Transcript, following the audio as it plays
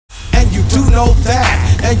do know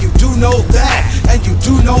that, and you do know that, and you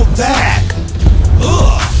do know that.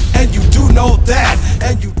 And you do know that,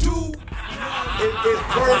 and you do. It's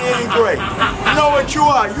pretty great. You know what you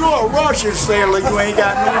are? You're a Russian sailor. You ain't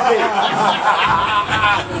got no dick.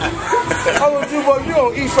 You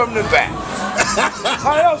don't eat from the back.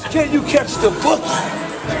 How else can you catch the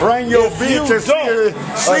boogie? Bring your bitch and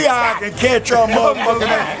see how I can catch your motherfucking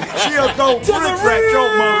ass. She'll go bricks at your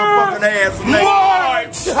motherfucking ass.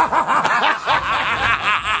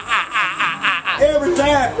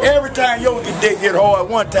 Every time your dick get hard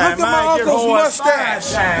one time, mine get hard 5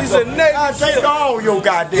 times. He's a Navy SEAL. I take all your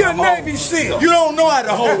goddamn You're a Navy SEAL. You don't know how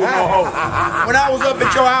to hold no hoe. When I was up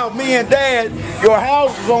at your house, me and Dad, your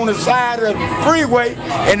house was on the side of the freeway,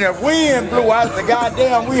 and the wind blew out the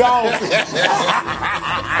goddamn, we all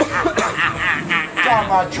talking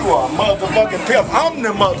about you a motherfucking pimp. I'm the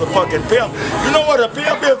motherfucking pimp. You know what a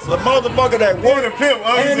pimp is? A motherfucker that wants a pimp.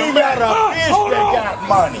 And he got a bitch that got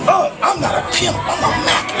money. I'm not a pimp, I'm a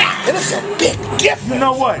Mack. And it's a big difference. You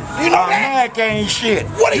know what? You know Mack ain't shit.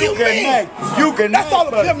 What do you mean? You can That's all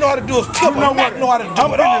a pimp know how to do is tip. You know what? Know how to do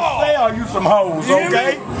I'm gonna sell you some hoes,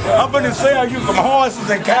 okay? I'm gonna sell you some horses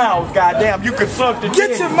and cows, goddamn. You can suck the dick.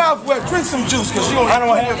 Get your mouth wet, drink some juice, cause you don't I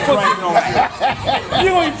don't have pussy on me. You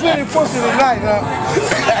don't eat plenty of pussy tonight, huh?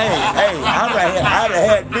 Hey, I'd have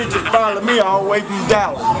had bitches follow me all the way from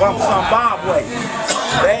Dallas, from Zimbabwe.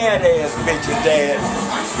 Badass bitches, Dad.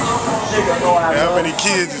 How many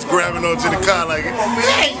kids is grabbing onto the car like,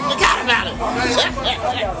 hey, you forgot about it.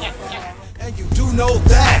 And you do know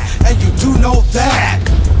that, and you do know that.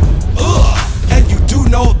 And you do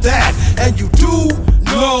know that, and you do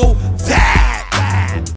know that.